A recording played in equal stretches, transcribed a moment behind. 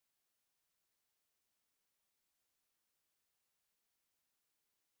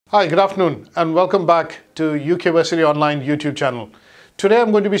Hi, good afternoon and welcome back to UK Versity Online YouTube channel. Today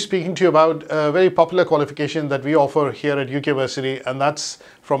I'm going to be speaking to you about a very popular qualification that we offer here at UK Versity, and that's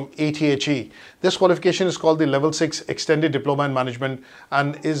from ATHE. This qualification is called the Level 6 Extended Diploma in Management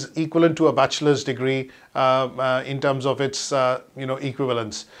and is equivalent to a bachelor's degree in terms of its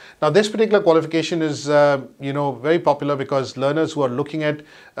equivalence. Now this particular qualification is very popular because learners who are looking at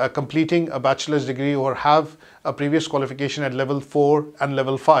completing a bachelor's degree or have a previous qualification at level 4 and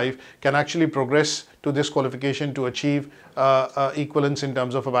level 5 can actually progress to this qualification to achieve equivalence in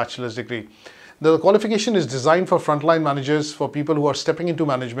terms of a bachelor's degree. The qualification is designed for frontline managers, for people who are stepping into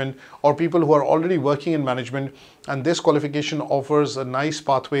management or people who are already working in management, and this qualification offers a nice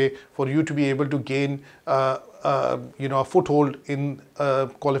pathway for you to be able to gain a foothold in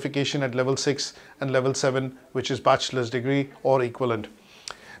qualification at level 6 and level 7, which is bachelor's degree or equivalent.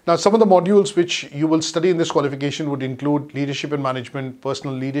 Now, some of the modules which you will study in this qualification would include leadership and management,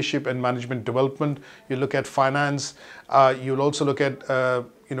 personal leadership and management development. You look at finance. You'll also look at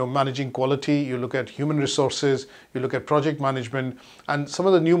managing quality. You look at human resources. You look at project management, and some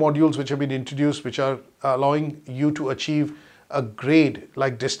of the new modules which have been introduced, which are allowing you to achieve a grade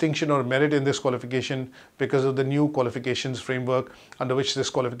like distinction or merit in this qualification because of the new qualifications framework under which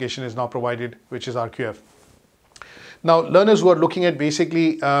this qualification is now provided, which is RQF. Now, learners who are looking at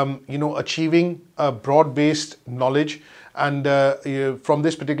basically, achieving a broad-based knowledge and from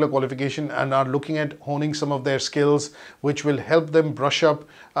this particular qualification, and are looking at honing some of their skills, which will help them brush up,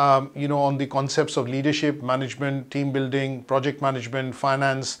 on the concepts of leadership, management, team building, project management,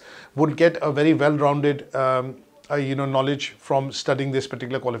 finance, would get a very well-rounded, knowledge from studying this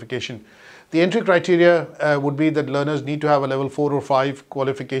particular qualification. The entry criteria would be that learners need to have a level 4 or 5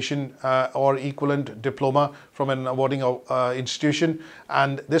 qualification or equivalent diploma from an awarding institution,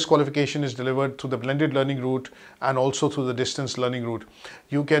 and this qualification is delivered through the blended learning route and also through the distance learning route.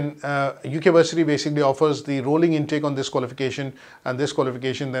 UK Versity basically offers the rolling intake on this qualification, and this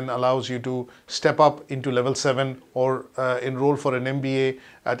qualification then allows you to step up into level 7 or enroll for an MBA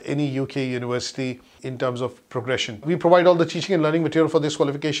at any UK university in terms of progression. We provide all the teaching and learning material for this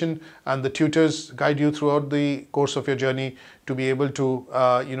qualification, and the tutors guide you throughout the course of your journey to be able to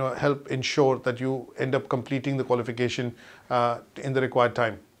help ensure that you end up completing the qualification in the required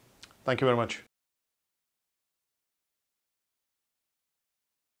time. Thank you very much.